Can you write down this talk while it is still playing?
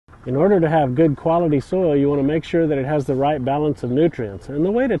In order to have good quality soil, you want to make sure that it has the right balance of nutrients. And the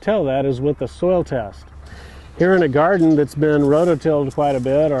way to tell that is with the soil test. Here in a garden that's been rototilled quite a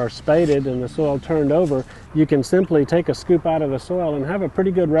bit or spaded and the soil turned over, you can simply take a scoop out of the soil and have a pretty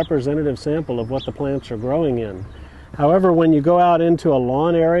good representative sample of what the plants are growing in. However, when you go out into a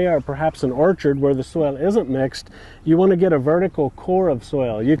lawn area or perhaps an orchard where the soil isn't mixed, you want to get a vertical core of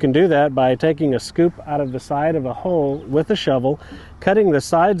soil. You can do that by taking a scoop out of the side of a hole with a shovel, cutting the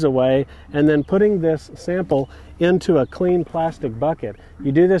sides away, and then putting this sample into a clean plastic bucket.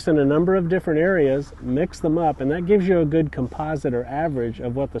 You do this in a number of different areas, mix them up, and that gives you a good composite or average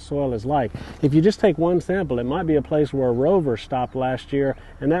of what the soil is like. If you just take one sample, it might be a place where a rover stopped last year,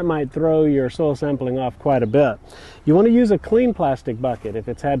 and that might throw your soil sampling off quite a bit. You want to use a clean plastic bucket. If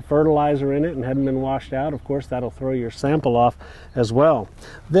it's had fertilizer in it and hadn't been washed out, of course that'll throw your sample off as well.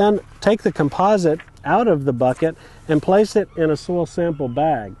 Then take the composite out of the bucket and place it in a soil sample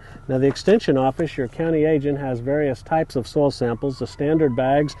bag. Now the Extension Office, your county agent, has various types of soil samples, the standard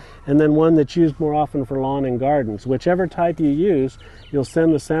bags, and then one that's used more often for lawn and gardens. Whichever type you use, you'll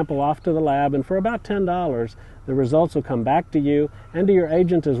send the sample off to the lab, and for about $10, the results will come back to you and to your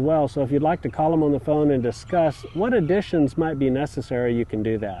agent as well. So if you'd like to call them on the phone and discuss what additions might be necessary, you can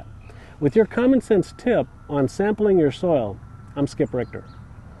do that. With your common sense tip on sampling your soil, I'm Skip Richter.